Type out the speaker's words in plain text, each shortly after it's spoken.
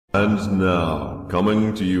And now,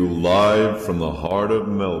 coming to you live from the heart of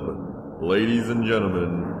Melbourne, ladies and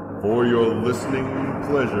gentlemen, for your listening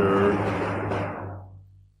pleasure,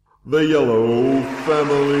 The Yellow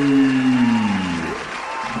Family,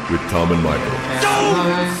 with Tom and Michael.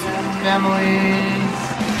 Hello, families.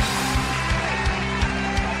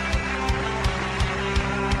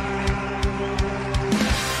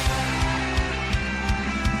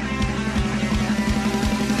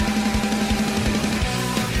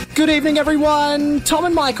 Good evening, everyone! Tom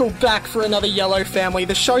and Michael back for another Yellow Family,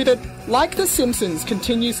 the show that, like The Simpsons,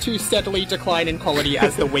 continues to steadily decline in quality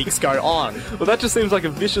as the weeks go on. Well, that just seems like a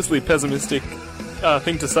viciously pessimistic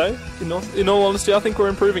thing to say. In all honesty, I think we're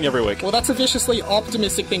improving every week. Well, that's a viciously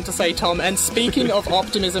optimistic thing to say, Tom. And speaking of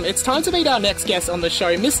optimism, it's time to meet our next guest on the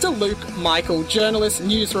show, Mr. Luke Michael, journalist,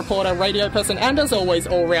 news reporter, radio person, and as always,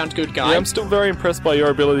 all-round good guy. Yeah, I'm still very impressed by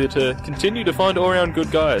your ability to continue to find all-round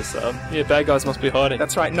good guys. Bad guys must be hiding.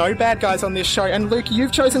 That's right, no bad guys on this show. And Luke,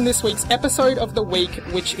 you've chosen this week's episode of the week,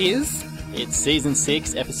 which is... It's Season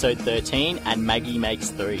 6, Episode 13, and Maggie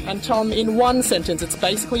Makes Three. And Tom, in one sentence, it's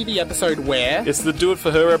basically the episode where... It's the Do It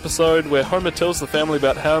For Her episode where Homer tells the family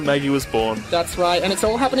about how Maggie was born. That's right, and it's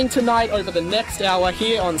all happening tonight over the next hour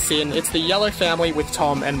here on Sin. It's the Yellow Family with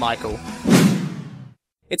Tom and Michael.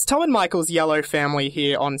 It's Tom and Michael's Yellow Family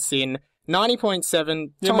here on Sin.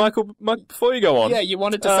 90.7. Yeah, Michael, before you go on... Yeah, you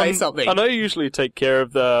wanted to say something. I know you usually take care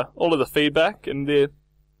of all of the feedback and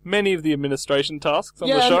many of the administration tasks on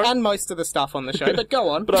the show. And most of the stuff on the show, but go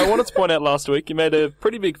on. But I wanted to point out last week, you made a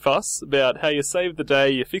pretty big fuss about how you saved the day,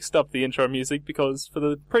 you fixed up the intro music, because for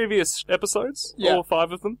the previous episodes, all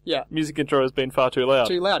 5 of them, music intro has been far too loud.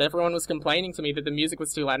 Too loud. Everyone was complaining to me that the music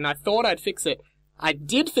was too loud, and I thought I'd fix it. I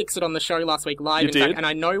did fix it on the show last week live, in fact, and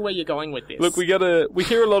I know where you're going with this. Look, we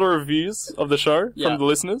hear a lot of reviews of the show from the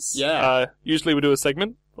listeners. Yeah. Usually we do a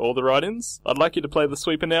segment, all the write-ins. I'd like you to play the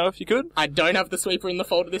sweeper now if you could. I don't have the sweeper in the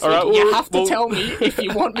folder this All week. right, you have to tell me if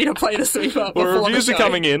you want me to play the sweeper before reviews the show. are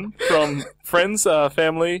coming in from friends,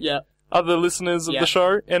 family, other listeners of the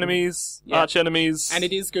show, enemies, arch enemies. And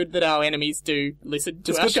it is good that our enemies do listen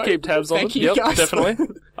to our show. It's good to keep tabs on them. Thank you, guys. Definitely.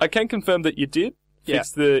 I can confirm that you did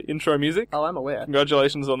fix the intro music. Oh, I'm aware.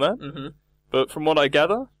 Congratulations on that. Mm-hmm. But from what I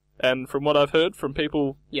gather, and from what I've heard from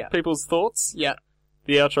people's thoughts,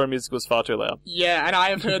 the outro music was far too loud. Yeah, and I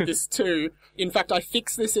have heard this too. In fact, I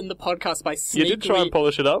fixed this in the podcast by sneakily... You did try and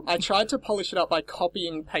polish it up? I tried to polish it up by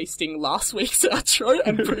copying and pasting last week's outro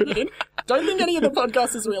and putting it in. Don't think any of the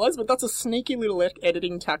podcasters realise, but that's a sneaky little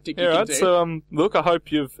editing tactic you can do. So, look, I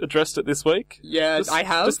hope you've addressed it this week. Yeah, I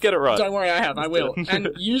have. Just get it right. Don't worry, I have. I will. And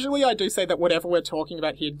usually I do say that whatever we're talking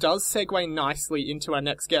about here does segue nicely into our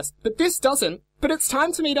next guest, but this doesn't. But it's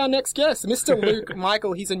time to meet our next guest, Mr. Luke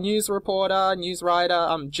Michael. He's a news reporter, news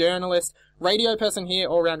writer, journalist, radio person here,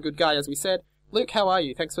 all-round good guy, as we said. Luke, how are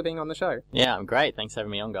you? Thanks for being on the show. Yeah, I'm great. Thanks for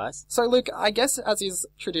having me on, guys. So, Luke, I guess as is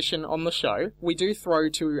tradition on the show, we do throw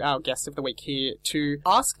to our guest of the week here to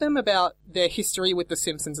ask them about their history with The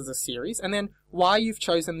Simpsons as a series, and then why you've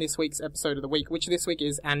chosen this week's episode of the week, which this week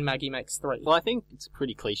is And Maggie Makes Three. Well, I think it's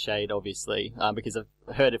pretty cliched, obviously, because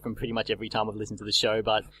I've heard it from pretty much every time I've listened to the show,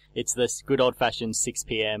 but it's this good old-fashioned 6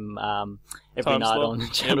 p.m. Every night on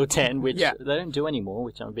Channel 10, which they don't do anymore,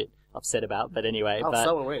 which I'm a bit upset about, but anyway.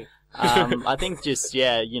 So are we. I think just,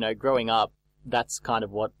 growing up, that's kind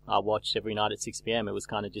of what I watched every night at 6 p.m. It was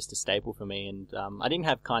kind of just a staple for me, and I didn't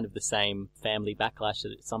have kind of the same family backlash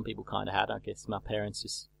that some people kind of had. I guess my parents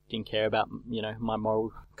just didn't care about, my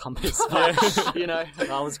moral compass. But,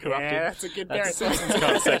 I was corrupted. Yeah, that's a good parent. Simpsons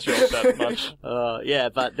can't set you off that much.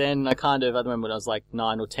 But then I remember when I was like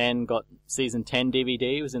 9 or 10, got season 10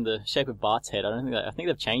 DVD. It was in the shape of Bart's head. I think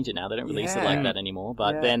they've changed it now. They don't release it like that anymore.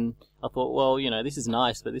 But then I thought, well, this is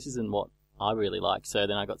nice, but this isn't what I really like. So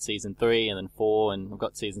then I got season 3 and then 4, and I've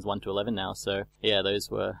got seasons 1 to 11 now. So yeah,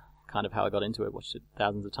 those were kind of how I got into it. Watched it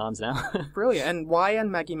thousands of times now. Brilliant. And why And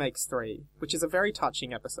Maggie Makes Three, which is a very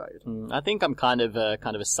touching episode. I think I'm kind of a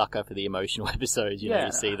sucker for the emotional episodes.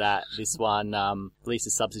 You see that. This one, Lisa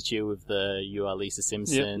Substitute with the You Are Lisa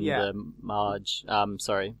Simpson, the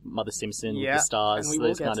Mother Simpson with the stars,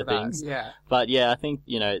 those kind of things. Yeah. But yeah, I think,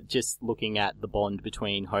 just looking at the bond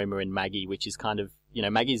between Homer and Maggie, which is kind of,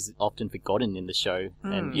 Maggie's often forgotten in the show,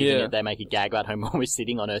 and they make a gag about Homer always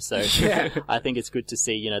sitting on her, so I think it's good to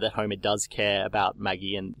see, that Homer does care about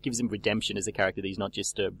Maggie and gives him redemption as a character, that he's not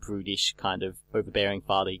just a brutish, kind of overbearing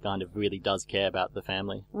father. He kind of really does care about the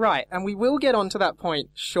family. Right, and we will get onto that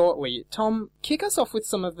point shortly. Tom, kick us off with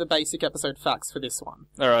some of the basic episode facts for this one.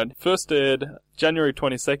 Alright, first aired January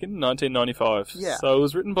 22nd, 1995. Yeah. So it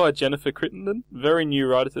was written by Jennifer Crittenden, very new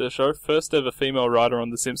writer to the show, first ever female writer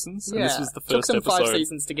on The Simpsons, and this was the first episode. 5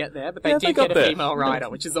 seasons to get there, but they did get a female writer,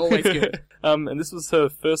 which is always good. And this was her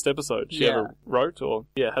first episode she ever wrote, or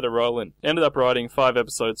had a role in. Ended up writing 5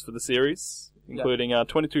 episodes for the series, including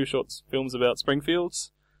 22 short films about Springfield,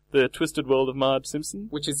 The Twisted World of Marge Simpson,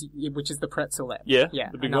 which is the pretzel app. Yeah,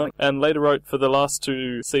 the big one. And later wrote for the last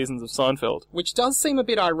 2 seasons of Seinfeld. Which does seem a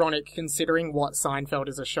bit ironic considering what Seinfeld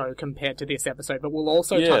is a show compared to this episode, but we'll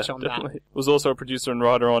also touch on definitely. that. Was also a producer and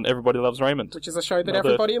writer on Everybody Loves Raymond, which is a show that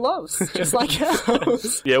everybody loves, just like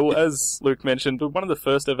ours. Yeah, well, as Luke mentioned, one of the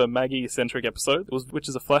first ever Maggie-centric episodes, which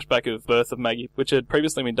is a flashback of birth of Maggie, which had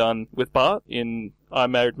previously been done with Bart in I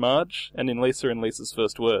Married Marge, and in Lisa and Lisa's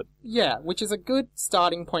First Word. Yeah, which is a good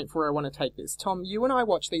starting point for where I want to take this. Tom, you and I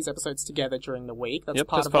watch these episodes together during the week. That's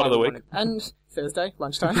part of the week. And Thursday,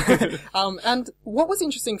 lunchtime. And what was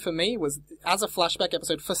interesting for me was, as a flashback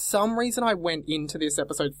episode, for some reason I went into this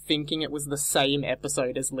episode thinking it was the same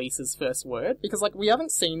episode as Lisa's First Word, because, we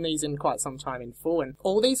haven't seen these in quite some time in full, and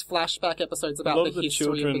all these flashback episodes about the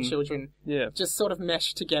history of the children just sort of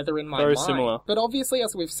mesh together in my mind. Very similar. But obviously,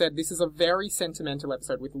 as we've said, this is a very sentimental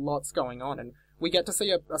episode with lots going on, and we get to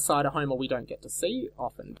see a side of Homer we don't get to see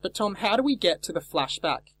often. But Tom, how do we get to the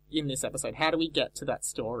flashback in this episode? How do we get to that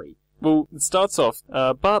story? Well, it starts off,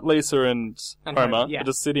 Bart, Lisa, and Homer are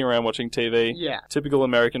just sitting around watching TV. Yeah. Typical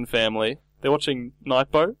American family. They're watching Night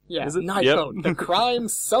Boat. Yeah, is it? Night Boat, the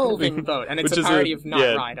crime-solving boat. And it's a parody of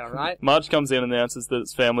Knight Rider, right? Marge comes in and announces that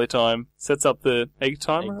it's family time, sets up the egg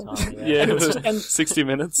timer. And 60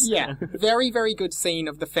 minutes. Yeah, very, very good scene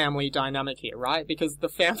of the family dynamic here, right? Because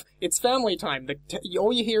it's family time.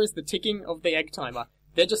 All you hear is the ticking of the egg timer.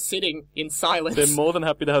 They're just sitting in silence. They're more than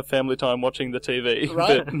happy to have family time watching the TV.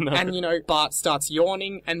 Right? But no. And, Bart starts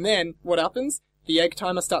yawning, and then what happens? The egg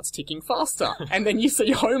timer starts ticking faster. And then you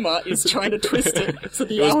see Homer is trying to twist it so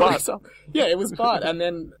the hour is up. Yeah, it was Bart. And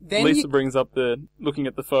then Lisa brings up looking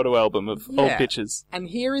at the photo album of old pictures. And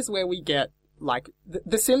here is where we get,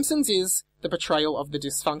 The Simpsons is the portrayal of the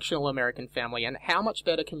dysfunctional American family, and how much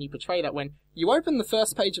better can you portray that when you open the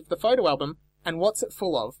first page of the photo album, and what's it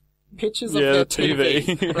full of? Pictures of their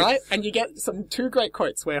TV, right? And you get 2 great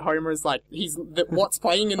quotes where Homer is like, what's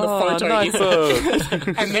playing in the photo nice is...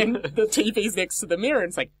 and then the TV's next to the mirror, and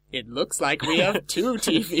it's like, it looks like we have 2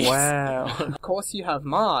 TVs. Wow. Of course you have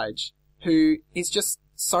Marge, who is just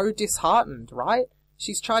so disheartened, right?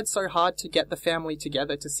 She's tried so hard to get the family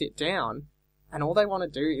together to sit down, and all they want to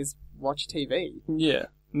do is watch TV. Yeah.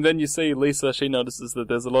 And then you see Lisa, she notices that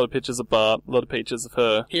there's a lot of pictures of Bart, a lot of pictures of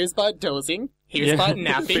her. Here's Bart dozing, here's Bart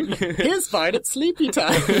napping, here's Bart at sleepy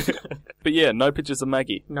time. But no pictures of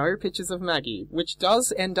Maggie. No pictures of Maggie, which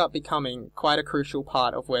does end up becoming quite a crucial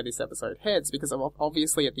part of where this episode heads, because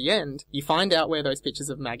obviously at the end, you find out where those pictures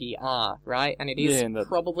of Maggie are, right? And it is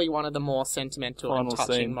probably one of the more sentimental and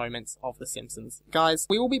touching moments of The Simpsons. Guys,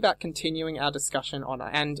 we will be back continuing our discussion on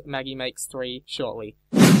And Maggie Makes Three shortly.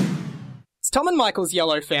 It's Tom and Michael's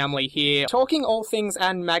Yellow Family here, talking all things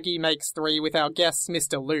And Maggie Makes Three with our guests,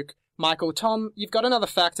 Mr. Luke. Michael, Tom, you've got another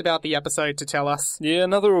fact about the episode to tell us. Yeah,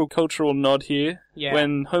 another cultural nod here. Yeah.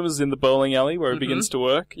 When Homer's in the bowling alley where he begins to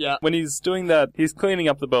work. Yeah. When he's doing that, he's cleaning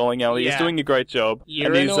up the bowling alley. He's doing a great job.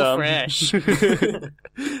 Urinal fresh.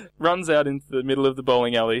 Runs out into the middle of the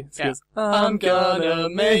bowling alley. Says, I'm gonna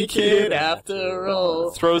make it after all.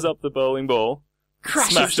 Throws up the bowling ball.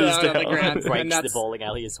 Crashes down on the ground. Breaks the bowling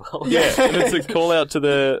alley as well. Yeah, and it's a call out to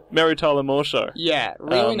the Mary Tyler Moore Show. Yeah,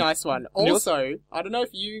 really nice one. Also, I don't know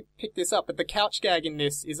if you picked this up, but the couch gag in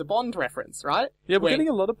this is a Bond reference, right? Yeah, we're getting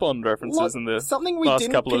a lot of Bond references in the something we last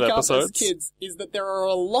didn't couple pick of up episodes. As kids is that there are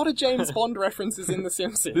a lot of James Bond references in The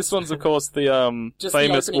Simpsons. This one's, of course, the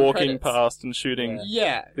famous walking past and shooting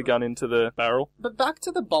the gun into the barrel. But back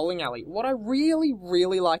to the bowling alley. What I really,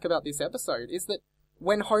 really like about this episode is that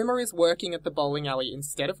when Homer is working at the bowling alley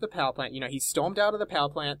instead of the power plant, he stormed out of the power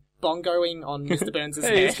plant, bongoing on Mr. Burns'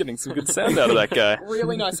 hair. He's getting some good sound out of that guy.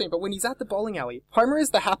 Really nice scene. But when he's at the bowling alley, Homer is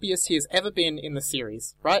the happiest he has ever been in the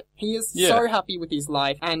series, right? He is so happy with his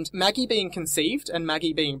life, and Maggie being conceived and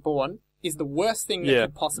Maggie being born is the worst thing that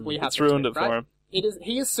could possibly happen. It's ruined to him, it for him.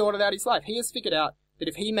 He has sorted out his life. He has figured out that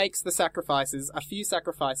if he makes the sacrifices, a few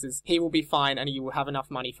sacrifices, he will be fine and he will have enough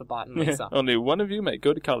money for Bart and Lisa. Only one of you may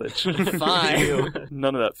go to college. Fine.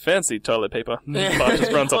 None of that fancy toilet paper. Bart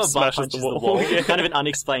just runs up and smashes the wall. Kind of an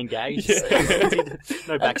unexplained gag.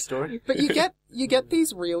 No backstory. But you get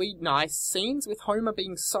these really nice scenes with Homer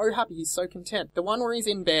being so happy, he's so content. The one where he's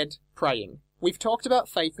in bed praying. We've talked about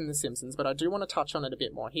faith in The Simpsons, but I do want to touch on it a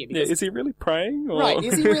bit more here. Because, is he really praying? Or? Right,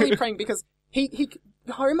 is he really praying? Because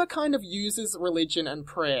Homer kind of uses religion and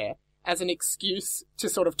prayer as an excuse to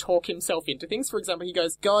sort of talk himself into things. For example, he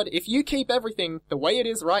goes, God, if you keep everything the way it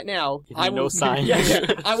is right now, Give me no sign.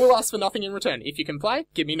 I will ask for nothing in return. If you comply,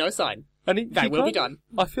 give me no sign. And They will be done.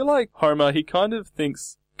 I feel like Homer, he kind of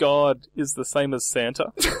thinks God is the same as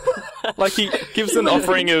Santa. Like he gives an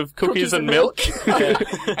offering of cookies and milk.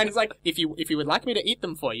 And it's like, if you would like me to eat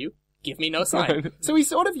them for you, give me no sign. So he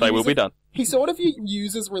sort of They will be done. He sort of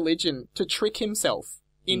uses religion to trick himself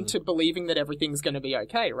into believing that everything's going to be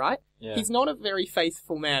okay, right? Yeah. He's not a very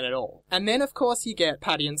faithful man at all. And then, of course, you get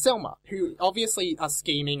Patty and Selma, who obviously are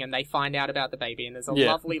scheming, and they find out about the baby, and there's a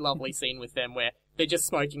lovely, lovely scene with them where they're just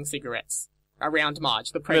smoking cigarettes around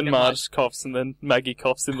Marge, the Then pregnant Marge coughs, and then Maggie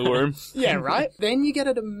coughs in the womb. Yeah, right? Then you get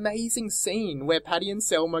an amazing scene where Patty and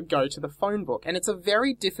Selma go to the phone book, and it's a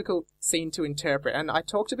very difficult scene to interpret. And I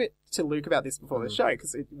talked a bit to Luke about this before the show,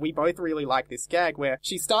 because we both really like this gag where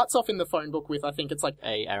she starts off in the phone book with, I think it's like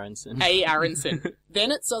A. Aronson. A. Aronson. Then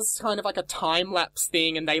it does kind of like a time-lapse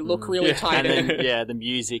thing, and they look really tight. And then, the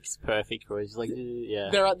music's perfect for it. It's like,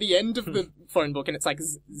 They're at the end of the phone book, and it's like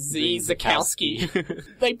Z. Zakowski.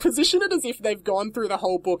 They position it as if they've gone through the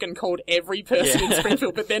whole book and called every person in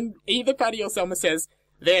Springfield, but then either Patty or Selma says,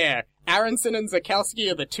 there, Aronson and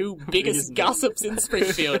Zakowski are the two biggest gossips in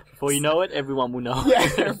Springfield. Before you know it, everyone will know. Yeah,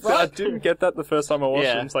 I right? didn't get that the first time I watched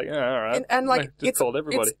it. I was like, all right. And like, Just called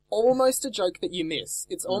everybody. it's almost a joke that you miss.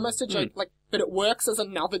 It's almost a joke, like, but it works as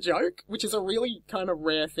another joke, which is a really kind of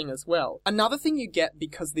rare thing as well. Another thing you get,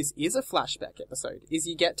 because this is a flashback episode, is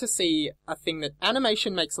you get to see a thing that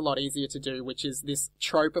animation makes a lot easier to do, which is this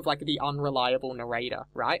trope of, like, the unreliable narrator,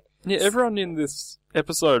 right? Yeah, everyone in this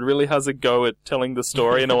episode really has a go at telling the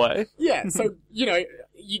story in a way. Yeah, so,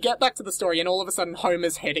 you get back to the story and all of a sudden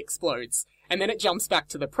Homer's head explodes. And then it jumps back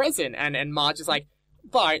to the present and Marge is like,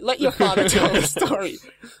 Bart, let your father tell the story.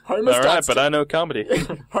 Homer Alright, but I know comedy.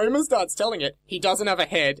 Homer starts telling it. He doesn't have a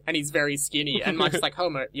head and he's very skinny. And Marge's like,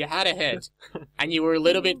 Homer, you had a head and you were a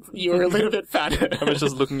little bit fatter. Homer's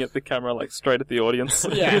just looking at the camera like straight at the audience.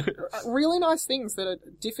 Yeah. Really nice things that are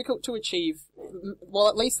difficult to achieve. Well,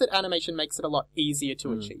 at least that animation makes it a lot easier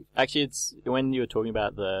to achieve. Actually, it's when you were talking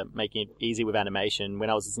about the making it easy with animation, when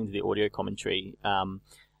I was listening to the audio commentary,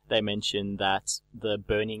 they mentioned that the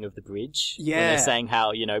burning of the bridge. Yeah. When they're saying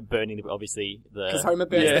how, burning, obviously, Because Homer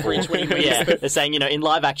burns the bridge when he wins. Yeah, they're saying, in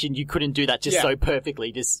live action, you couldn't do that just so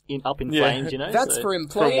perfectly, just up in flames, That's for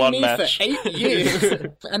employing one me match. for 8 years.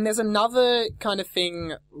 And there's another kind of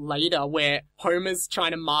thing later where Homer's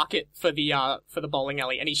trying to market for the bowling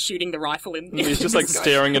alley and he's shooting the rifle in. He's just like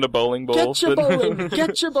staring at a bowling ball.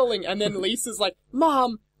 Get your bowling. And then Lisa's like,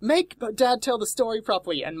 Mom, make Dad tell the story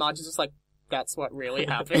properly. And Marge is just like, that's what really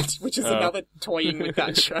happened, which is another toying with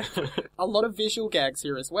that trope. A lot of visual gags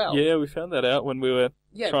here as well. Yeah, we found that out when we were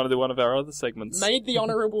trying to do one of our other segments. Made the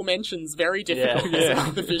honourable mentions very difficult as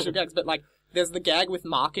well, the visual gags. But like, there's the gag with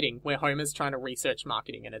marketing where Homer's trying to research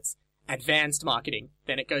marketing and it's advanced marketing.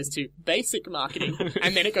 Then it goes to basic marketing.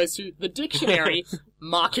 And then it goes to the dictionary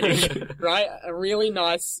marketing. Right? A really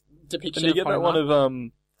nice depiction and you of get Homer. that one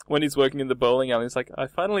of, when he's working in the bowling alley, he's like, I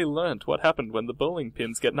finally learnt what happened when the bowling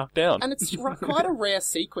pins get knocked down. And it's quite a rare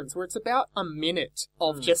sequence where it's about a minute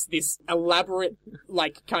of just this elaborate,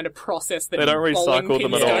 like, kind of process that They don't bowling recycle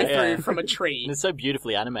them pins at go all. through from a tree. And it's so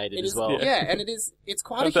beautifully animated It as is, well. yeah, and it's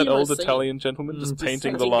quite Like a that humorous old scene. Italian gentleman just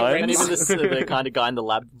painting the painting the lines. And even the kind of guy in the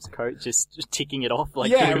lab coat just ticking it off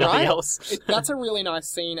like doing nothing else. That's a really nice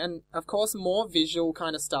scene, and of course more visual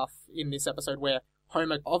kind of stuff in this episode where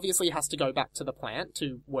Homer obviously has to go back to the plant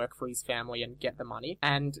to work for his family and get the money,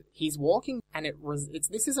 and he's walking, and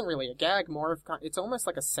this isn't really a gag, more of it's almost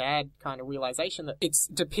like a sad kind of realization that it's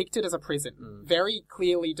depicted as a prison, very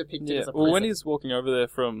clearly depicted as a prison. Well, when he's walking over there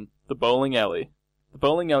from the bowling alley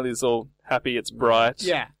is all happy, it's bright.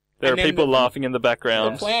 Yeah. There And are then people the- laughing in the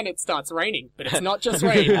background. The planet starts raining, but it's not just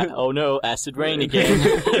rain. Oh no, acid rain again.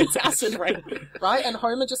 It's acid rain. Right? And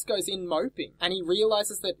Homer just goes in moping. And he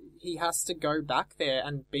realizes that he has to go back there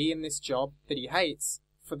and be in this job that he hates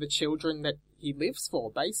for the children that he lives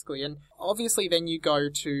for, basically. And obviously then you go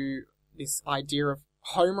to this idea of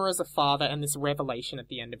Homer as a father and this revelation at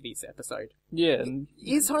the end of this episode. Yeah, and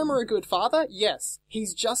Is Homer a good father? Yes.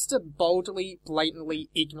 He's just a boldly, blatantly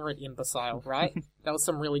ignorant imbecile, right? That was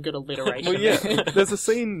some really good alliteration. well, yeah, there's a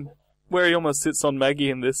scene where he almost sits on Maggie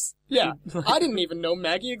in this. Yeah. I didn't even know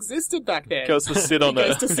Maggie existed back then. Goes to sit on He her.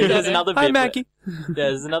 goes to sit There's on another her. Hi, bit Maggie.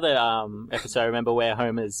 There's another episode I remember where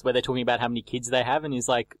they're talking about how many kids they have, and he's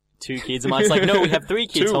like, 2 kids, and Mike's like, no, we have 3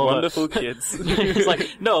 kids. 2 Homer. wonderful kids. He's like,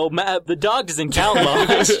 no, the dog doesn't count,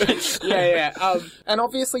 Marge. Yeah. And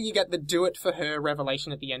obviously you get the do it for her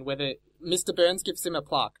revelation at the end, where Mr. Burns gives him a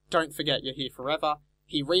plaque. Don't forget you're here forever.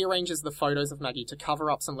 He rearranges the photos of Maggie to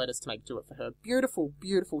cover up some letters to make do it for her. Beautiful,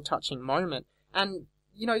 beautiful, touching moment. And,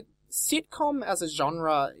 you know, sitcom as a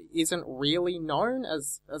genre isn't really known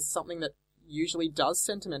as something that usually does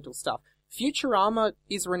sentimental stuff. Futurama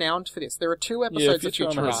is renowned for this. There are 2 episodes of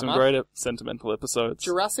Futurama. Has some great sentimental episodes.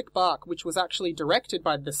 Jurassic Park, which was actually directed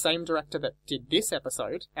by the same director that did this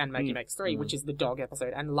episode, and Maggie Makes Three, which is the dog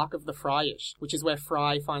episode, and Luck of the Fryish, which is where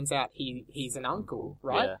Fry finds out he's an uncle,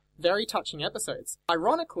 right? Yeah. Very touching episodes.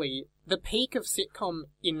 Ironically, the peak of sitcom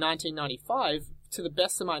in 1995, to the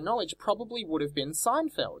best of my knowledge, probably would have been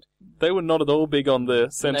Seinfeld. They were not at all big on the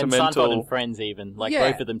And sentimental... Seinfeld and Friends even. Like,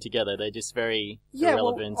 Yeah. both of them together. They're just very Yeah,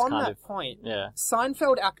 irrelevant, well, on kind that of... point, Yeah.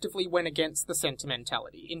 Seinfeld actively went against the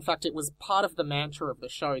sentimentality. In fact, it was part of the mantra of the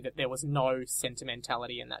show that there was no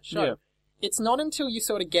sentimentality in that show. Yeah. It's not until you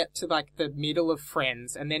sort of get to, like, the middle of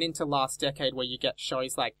Friends, and then into last decade where you get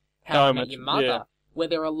shows like How I Met Your Mother, where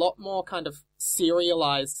there are a lot more kind of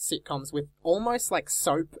serialized sitcoms with almost like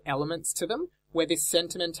soap elements to them, where this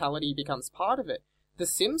sentimentality becomes part of it. The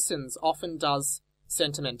Simpsons often does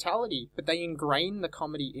sentimentality, but they ingrain the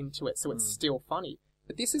comedy into it, so it's still funny.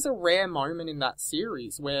 But this is a rare moment in that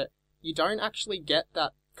series where you don't actually get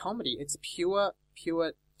that comedy. It's pure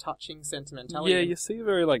touching sentimentality. Yeah, you see a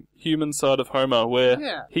very, like, human side of Homer, where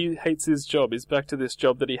Yeah. he hates his job. He's back to this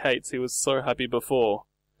job that he hates. He was so happy before.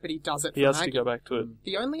 But he does it for He has Maggie. to go back to it.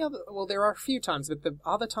 The only other, well, there are a few times, but the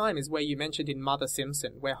other time is where you mentioned in Mother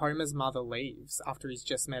Simpson, where Homer's mother leaves after he's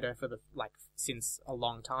just met her for since a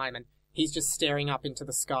long time, and he's just staring up into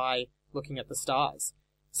the sky, looking at the stars.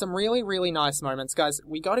 Some really, really nice moments. Guys,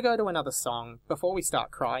 we gotta go to another song before we start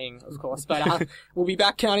crying, of course, but we'll be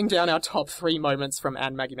back counting down our top 3 moments from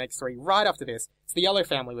And Maggie Makes Three right after this. It's The Yellow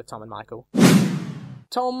Family with Tom and Michael.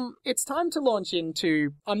 Tom, it's time to launch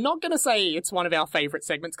into... I'm not going to say it's one of our favourite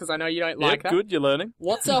segments, because I know you don't like that. Good, you're learning.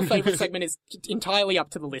 What's our favourite segment is entirely up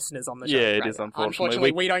to the listeners on the show. Yeah, it right? is, unfortunately.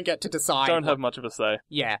 Unfortunately, we don't get to decide. Don't have much of a say.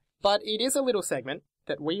 Yeah, but it is a little segment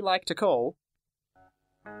that we like to call...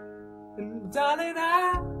 Darling,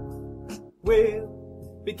 I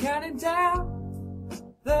will be counting down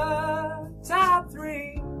the top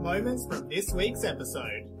 3 moments from this week's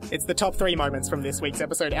episode. It's the top 3 moments from this week's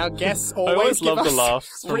episode. Our guests I always always give love us the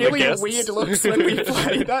laughs from really the guests. weird looks when we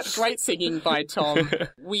play that. Great singing by Tom.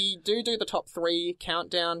 We do the top 3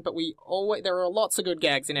 countdown, but there are lots of good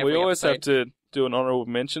gags in every We always episode. have to do an honourable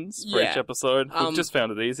mentions for Yeah. each episode. We've just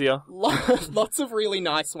found it easier. Lots of really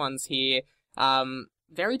nice ones here.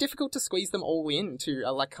 Very difficult to squeeze them all into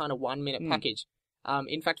a kind of 1 minute package.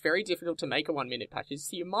 In fact, very difficult to make a 1 minute package.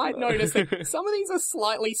 So you might notice that some of these are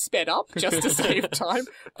slightly sped up just to save time.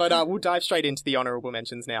 But we'll dive straight into the honourable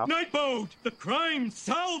mentions now. Night boat! The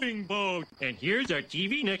crime-solving boat! And here's our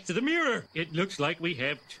TV next to the mirror. It looks like we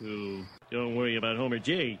have 2. Don't worry about Homer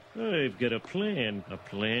J. I've got a plan. A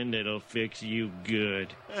plan that'll fix you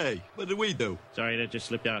good. Hey, what did we do? Sorry, that just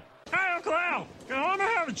slipped out. Hey, Uncle Al! Can Homer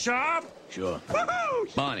have a job? Sure.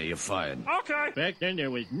 Woohoo! Bonnie, you're fired. Okay. Back then, there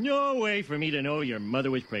was no way for me to know your mother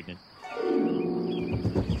was pregnant.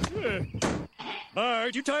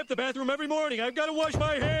 Marge, you tie up the bathroom every morning. I've got to wash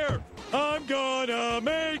my hair. I'm gonna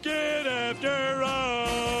make it after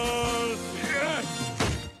all.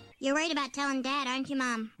 You're worried about telling Dad, aren't you,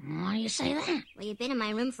 Mom? Why do you say that? Well, you've been in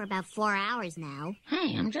my room for about 4 hours now.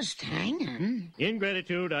 Hey, I'm just hanging. In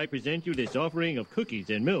gratitude, I present you this offering of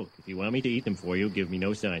cookies and milk. If you want me to eat them for you, give me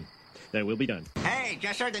no sign. That will be done. Hey,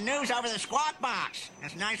 just heard the news over the squawk box.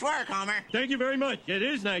 That's nice work, Homer. Thank you very much. It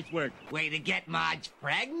is nice work. Way to get Marge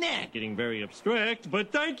pregnant. Getting very abstract,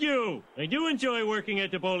 but thank you. I do enjoy working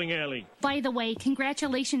at the bowling alley. By the way,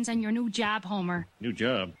 congratulations on your new job, Homer. New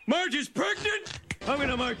job. Marge is pregnant? I'm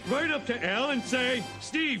gonna march right up to Al and say,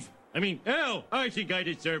 Al, I think I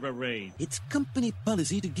deserve a raise. It's company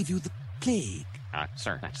policy to give you the plague.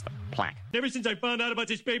 Sir, that's the plaque. Ever since I found out about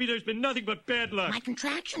this baby, there's been nothing but bad luck. My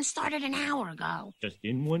contraction started an hour ago. Just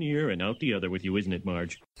in one ear and out the other with you, isn't it,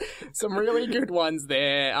 Marge? Some really good ones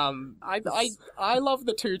there. I love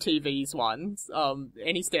the 2 TVs ones.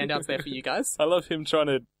 Any standouts there for you guys? I love him trying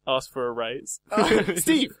to ask for a raise. Al.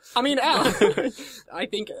 I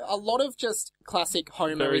think a lot of just classic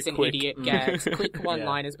Homer Very is an quick. idiot gags, quick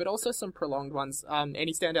one-liners, but also some prolonged ones.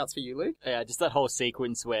 Any standouts for you, Luke? Yeah, just that whole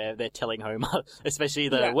sequence where they're telling Homer, especially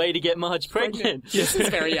the way to get Marge pregnant. This is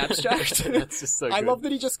very abstract. That's just so good. I love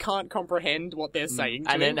that he just can't comprehend what they're saying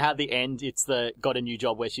to And him. then at the end, it's the got a new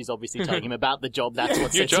job where she's obviously telling him about the job. That's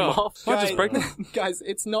what New sets him job. off. Marge is pregnant. Guys,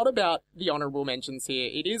 it's not about the honourable mentions here.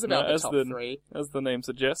 It is about the top 3. As the name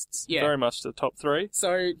suggests, Yeah. very much the top 3.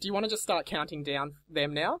 So, do you want to just start counting down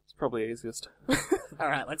them now? It's probably easiest.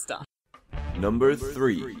 Alright, let's start. Number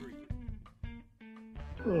 3.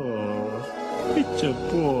 Oh, It's a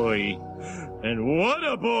boy. And what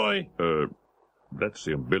a boy! That's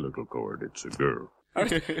the umbilical cord. It's a girl.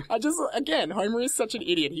 Again, Homer is such an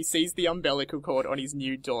idiot. He sees the umbilical cord on his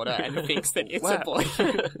new daughter and thinks that it's a boy.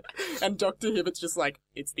 And Dr. Hibbert's just like,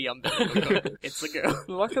 it's the umbilical cord. It's a girl.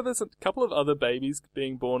 Like how there's a couple of other babies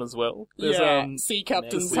being born as well. There's, sea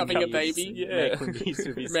captains having a baby. Yeah.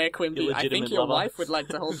 Mayor Quimby, I think your wife would like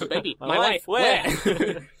to hold the baby. My wife,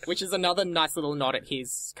 where? Which is another nice little nod at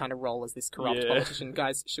his kind of role as this corrupt politician.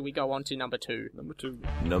 Guys, should we go on to number 2?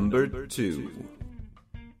 Number 2.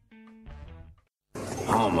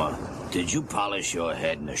 Homer, did you polish your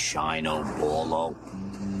head in a Shino Bolo?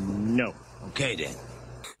 No. Okay then.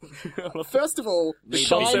 First of all, the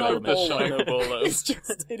Shino Bolo is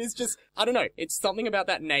just, I don't know, it's something about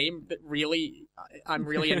that name that really, I'm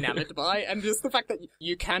really enamored by, and just the fact that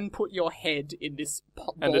you can put your head in this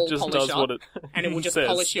ball and it just does what it and it will just says.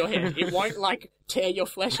 polish your head. It won't, like, tear your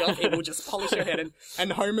flesh off, it will just polish your head,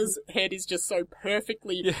 and Homer's head is just so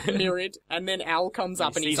perfectly mirrored, and then Al comes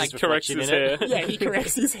up and he's like, corrects his hair. Yeah, he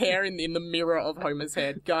corrects his hair in the mirror of Homer's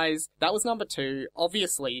head. Guys, that was number 2.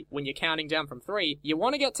 Obviously, when you're counting down from 3, you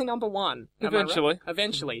want to get to number 1. Eventually.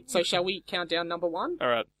 Eventually. So shall we count down number 1?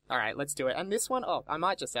 Alright, let's do it. And this one, I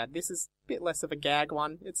might just add, this is a bit less of a gag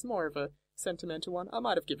one. It's more of a sentimental one. I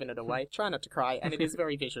might have given it away. Try not to cry, and it is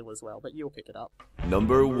very visual as well, but you'll pick it up.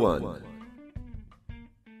 Number 1.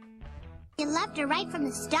 You left her right from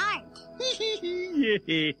the start.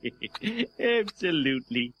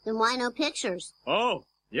 Absolutely. Then why no pictures? Oh,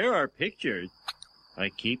 there are pictures. I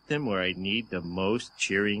keep them where I need the most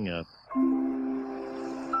cheering up.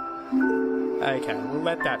 Okay, we'll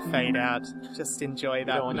let that fade out. Just enjoy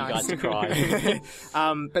that. I don't want you guys to cry.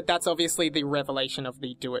 But that's obviously the revelation of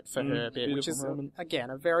the do it for her bit, which is, again,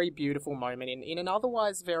 a very beautiful moment in an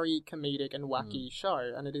otherwise very comedic and wacky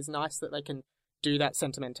show. And it is nice that they can do that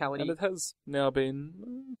sentimentality. And it has now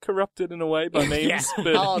been corrupted in a way by memes.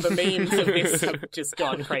 But... Oh, the memes of this have just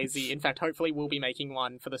gone crazy. In fact, hopefully we'll be making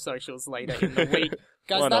one for the socials later in the week.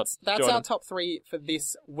 Guys, that's our top 3 for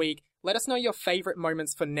this week. Let us know your favourite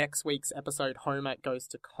moments for next week's episode, Homer Goes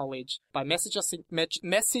to College, by messaging us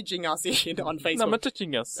in on Facebook. No,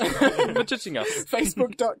 messaging us. Messaging us.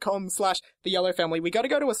 Facebook.com/The Yellow Family. We got to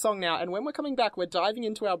go to a song now, and when we're coming back, we're diving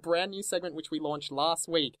into our brand new segment, which we launched last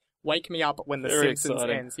week. Wake Me Up When the Simpsons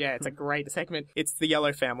Ends. Yeah, it's a great segment. It's The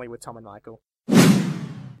Yellow Family with Tom and Michael.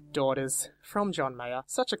 Daughters from John Mayer.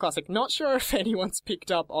 Such a classic. Not sure if anyone's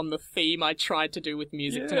picked up on the theme I tried to do with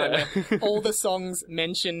music tonight, where all the songs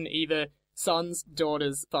mention either sons,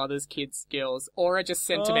 daughters, fathers, kids, girls, or are just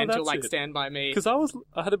sentimental like Stand By Me. Because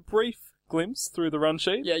I had a brief glimpse through the run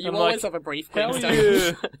sheet. Yeah, you always have a brief glimpse.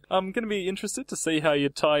 I'm going to be interested to see how you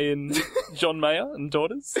tie in John Mayer and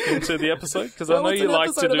Daughters into the episode, because I know you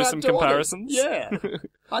like to do some comparisons. Yeah,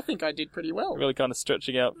 I think I did pretty well. Really kind of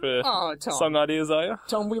stretching out for song ideas, are you?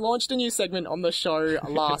 Tom, we launched a new segment on the show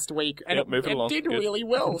last week, and it did really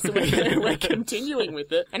well, so we're continuing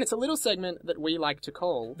with it. And it's a little segment that we like to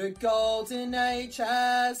call... The Golden Age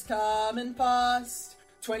has come and passed.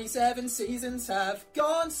 27 seasons have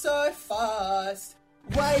gone so fast.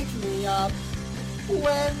 Wake me up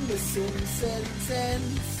when the Simpsons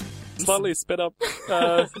ends. Slightly sped up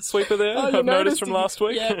sweeper there, I've noticed from last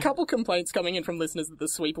week. Yeah, a couple complaints coming in from listeners that the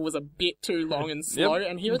sweeper was a bit too long and slow,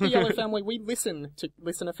 and here at the Yellow Family, we listen to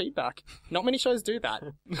listener feedback. Not many shows do that.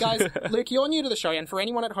 Guys, Luke, you're new to the show, and for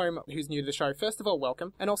anyone at home who's new to the show, first of all,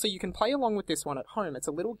 welcome. And also, you can play along with this one at home. It's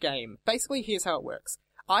a little game. Basically, here's how it works.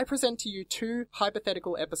 I present to you 2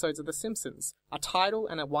 hypothetical episodes of The Simpsons, a title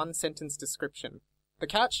and a 1-sentence description. The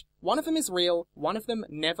catch? One of them is real, one of them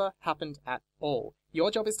never happened at all. Your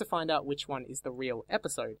job is to find out which one is the real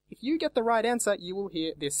episode. If you get the right answer, you will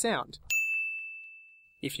hear this sound.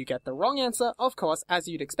 If you get the wrong answer, of course, as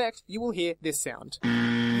you'd expect, you will hear this sound.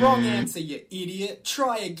 Wrong answer, you idiot.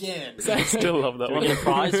 Try again. Still love that one. Do we get a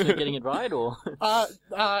prize for getting it right, or...?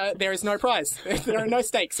 There is no prize. There are no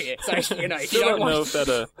stakes here. So, if you don't know if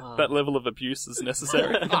that level of abuse is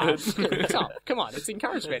necessary. Come on, it's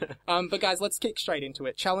encouragement. But guys, let's kick straight into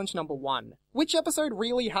it. Challenge number 1. Which episode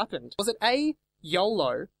really happened? Was it A,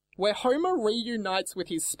 YOLO, where Homer reunites with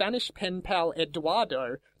his Spanish pen pal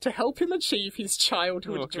Eduardo to help him achieve his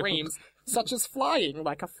childhood dreams, such as flying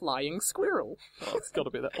like a flying squirrel? Oh, it's gotta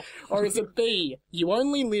be that one. Or is it B, You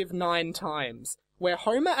Only Live 9 Times, where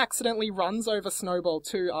Homer accidentally runs over Snowball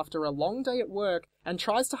 2 after a long day at work and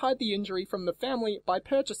tries to hide the injury from the family by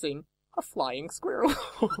purchasing a flying squirrel?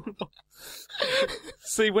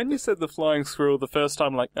 See, when you said the flying squirrel the first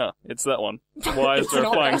time, it's that one. Why is there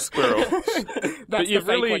a flying squirrel? But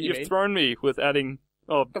you've thrown me with adding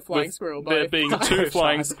Oh, The Flying with Squirrel. There being two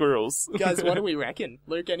flying squirrels. Guys, what do we reckon?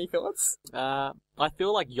 Luke, any thoughts? I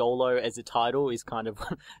feel like YOLO as a title is kind of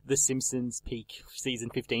The Simpsons peak season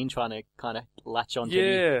 15, trying to kind of latch on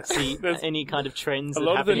to see any kind of trends. A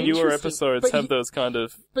lot of the newer episodes have those kind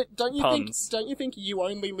of But don't you puns. think You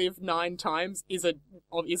Only Live 9 Times is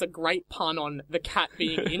a great pun on the cat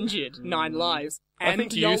being injured 9 lives? I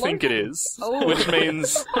think you YOLO? think it is, Oh. which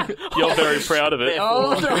means you're very proud of it.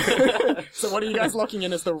 Oh, no. So what are you guys locking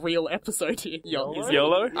in as the real episode here?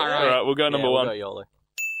 YOLO? Alright, we'll go number one. We'll go YOLO.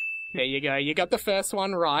 There you go. You got the first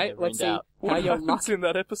one right. Let's see how What you're happens in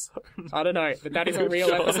that episode? I don't know, but that is a real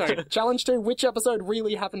episode. Challenge 2. Which episode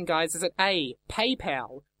really happened, guys? Is it A,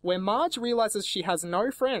 PayPal, where Marge realizes she has no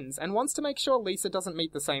friends and wants to make sure Lisa doesn't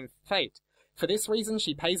meet the same fate? For this reason,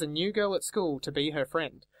 she pays a new girl at school to be her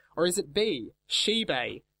friend. Or is it B,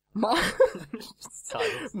 Shebay?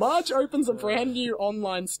 Marge opens a brand new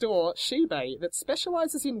online store, Shebay, that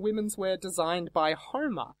specializes in women's wear designed by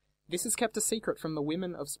Homer. This is kept a secret from the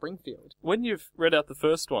women of Springfield. When you've read out the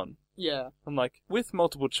first one, Yeah. I'm like, with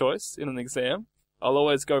multiple choice in an exam, I'll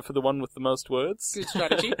always go for the one with the most words. Good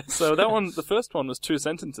strategy. So that one, the first one was 2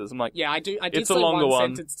 sentences. I'm like, Yeah, I did it's say a longer one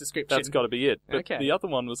one. sentence description. That's got to be it. But Okay. the other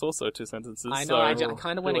one was also 2 sentences. I know, so I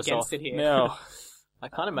kind of went It was against off. it here. Now, I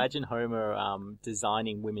can't imagine Homer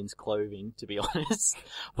designing women's clothing, to be honest.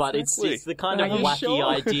 But Exactly. it's the kind Are of you wacky sure?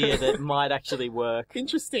 idea that might actually work.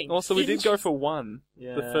 Interesting. also, we did go for 1 the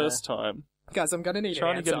Yeah. first time. Guys, I'm going to need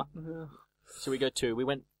Trying an to answer. get Should we go 2? We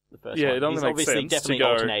went the first Yeah, one. it only He's makes obviously sense to definitely go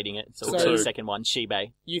alternating it. So we'll to go the two. second one,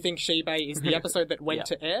 Shebay. You think Shebay is the episode that went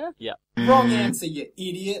to air? Yeah. Wrong answer, you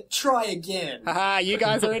idiot. Try again. Haha, you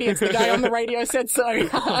guys are idiots. The guy on the radio said so.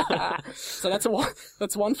 So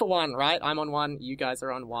that's one for one, right? I'm on 1. You guys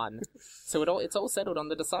are on 1. So it's all settled on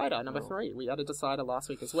the decider. Number 3. We had a decider last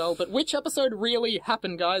week as well. But which episode really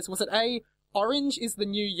happened, guys? Was it A, Orange is the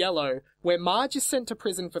New Yellow, where Marge is sent to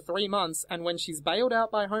prison for 3 months, and when she's bailed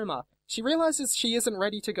out by Homer, she realizes she isn't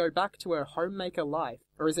ready to go back to her homemaker life?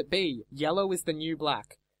 Or is it B, Yellow is the New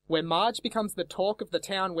Black, where Marge becomes the talk of the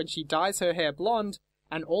town when she dyes her hair blonde,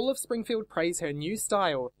 and all of Springfield praise her new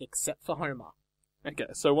style, except for Homer? Okay,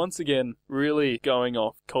 so once again, really going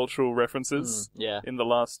off cultural references Yeah. in the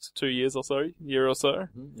last 2 years or so, year or so.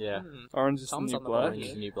 Yeah. Orange is Tom's the on New the Black. ball Orange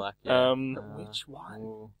is the New Black. Which one?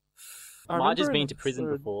 Ooh. I Marge has remember been an to prison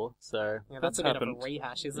episode- before, so Yeah, that's a That bit of happened. a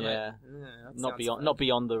rehash, isn't yeah, it? That not sounds beyond fun. not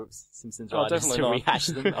beyond the Simpsons Oh, writers definitely to not. rehash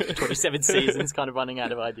them after 27 seasons, kind of running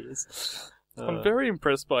out of ideas. I'm very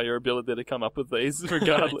impressed by your ability to come up with these,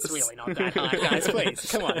 regardless. It's really not that hard, guys.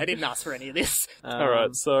 Please, come on. I didn't ask for any of this,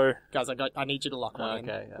 Alright, so guys. I need you to lock one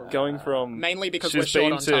Okay. in. going from... Mainly because she's we're short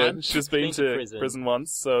been on to, time. She's been Been to to prison.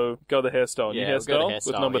 once, so go the hairstyle. New Yeah, we'll go hairstyle the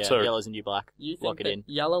with hairstyle, number yeah. 2. Yellow's the New Black. You think Lock it that in.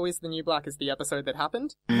 Yellow is the New Black is the episode that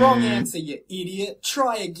happened? Wrong answer, you idiot.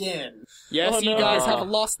 Try again. Yes, Oh, you no. guys have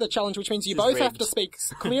lost the challenge, which means you This is both have to rigged. speak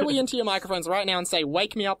clearly into your microphones right now and say,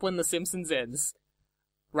 "Wake me up when The Simpsons ends."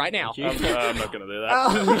 Right now. Thank you. I'm not going to do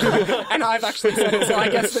that. And I've actually said it, so I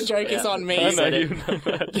guess the joke is on me. I know said you it. know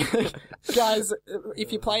that. Guys,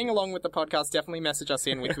 if you're playing along with the podcast, definitely message us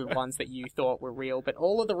in with the ones that you thought were real. But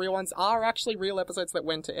all of the real ones are actually real episodes that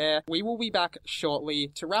went to air. We will be back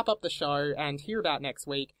shortly to wrap up the show and hear about next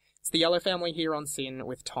week. It's the Yellow Family here on Sin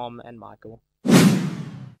with Tom and Michael.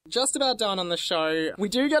 Just about done on the show. We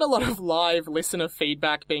do get a lot of live listener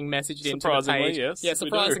feedback being messaged into the Surprisingly, page. yes, Yeah, we do.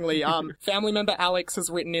 surprisingly. Family member Alex has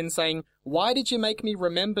written in saying, "Why did you make me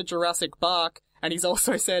remember Jurassic Park?" And he's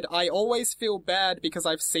also said, "I always feel bad because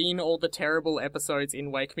I've seen all the terrible episodes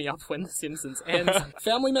in Wake Me Up When The Simpsons Ends."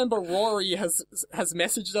 Family member Rory has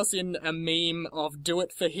messaged us in a meme of Do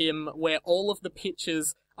It For Him, where all of the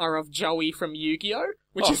pictures are of Joey from Yu-Gi-Oh!,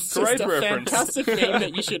 which Oh, is just great a reference. fantastic meme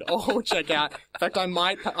that you should all check out. In fact, I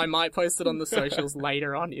might post it on the socials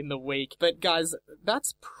later on in the week. But guys,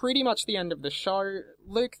 that's pretty much the end of the show.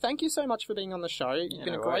 Luke, thank you so much for being on the show. You've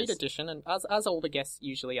been a no great worries. addition, and as all the guests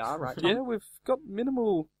usually are, right, Tom? Yeah, we've got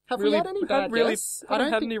minimal... Have really, we had any bad really, guests? I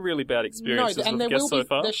haven't had any really bad experiences no, and with there guests will be, so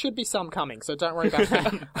far. there should be some coming, so don't worry about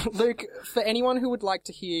that. Luke, for anyone who would like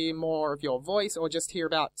to hear more of your voice or just hear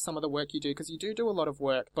about some of the work you do, because you do a lot of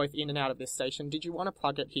work both in and out of this station, did you want to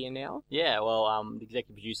plug it here now? Yeah, well, the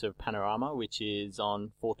executive producer of Panorama, which is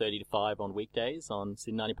on 4:30 to 5 on weekdays on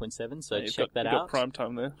Sin 90.7, so Yeah, you've check got, that you've out. got prime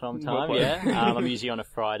time there. Prime Well time, played. yeah. I'm usually on a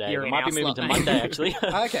Friday. You're It in might our be moving slot, to mate. Monday, actually.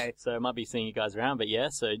 Okay. So I might be seeing you guys around, but yeah,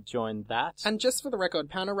 so join that. And just for the record,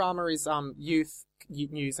 Panorama is youth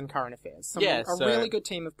news and current affairs. Yeah, a really good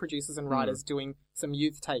team of producers and writers doing some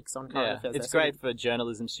youth takes on current affairs. It's great for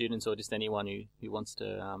journalism students or just anyone who wants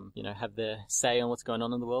to, have their say on what's going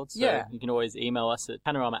on in the world. So you can always email us at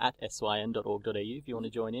panorama@syn.org.au if you want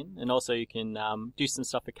to join in. And also you can do some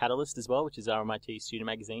stuff for Catalyst as well, which is our RMIT student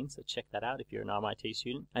magazine. So check that out if you're an RMIT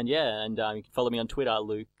student. And you can follow me on Twitter,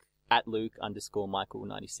 at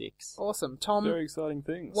Luke_Michael96. Awesome. Tom, very exciting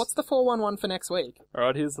things. What's the 411 for next week?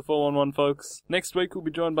 Alright, here's the 411, folks. Next week we'll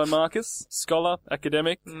be joined by Marcus, scholar,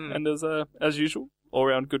 academic, and as usual,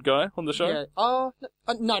 all-round good guy on the show. Yeah. Oh,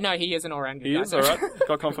 no, he is an all-round good guy. He is, alright.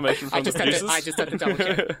 Got confirmation from the producers. I just had to double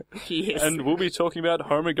check. He is. And we'll be talking about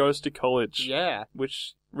Homer Goes to College. Yeah.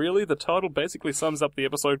 Which, really, the title basically sums up the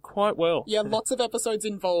episode quite well. Yeah, lots of episodes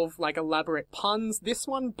involve, elaborate puns. This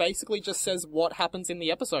one basically just says what happens in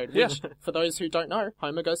the episode, which, for those who don't know,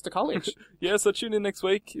 Homer goes to college. Yeah, so tune in next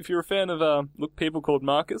week. If you're a fan of, People Called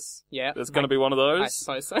Marcus, there's going to be one of those. I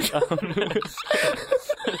suppose so.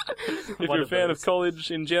 If you're a fan of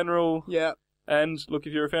college in general. Yeah. And, look,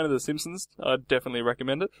 if you're a fan of The Simpsons, I'd definitely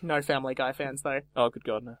recommend it. No Family Guy fans, though. Oh, good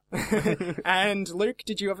God, no. And, Luke,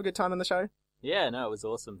 did you have a good time on the show? Yeah, no, it was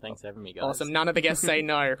awesome. Thanks for having me, guys. Awesome. None of the guests say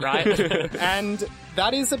no, right? And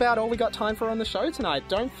that is about all we got time for on the show tonight.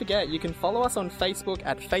 Don't forget, you can follow us on Facebook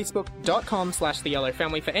at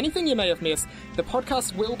facebook.com/TheYellowFamily for anything you may have missed. The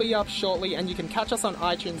podcast will be up shortly, and you can catch us on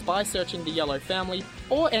iTunes by searching The Yellow Family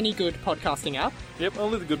or any good podcasting app. Yep,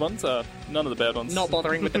 only the good ones. None of the bad ones. Not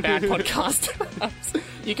bothering with the bad podcast apps.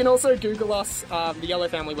 You can also Google us, The Yellow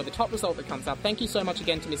Family, with the top result that comes up. Thank you so much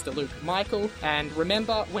again to Mr. Luke Michael. And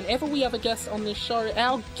remember, whenever we have a guest on this show,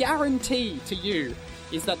 our guarantee to you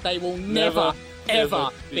is that they will never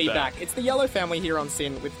ever be back. It's The Yellow Family here on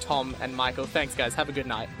SYN with Tom and Michael. Thanks, guys. Have a good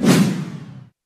night.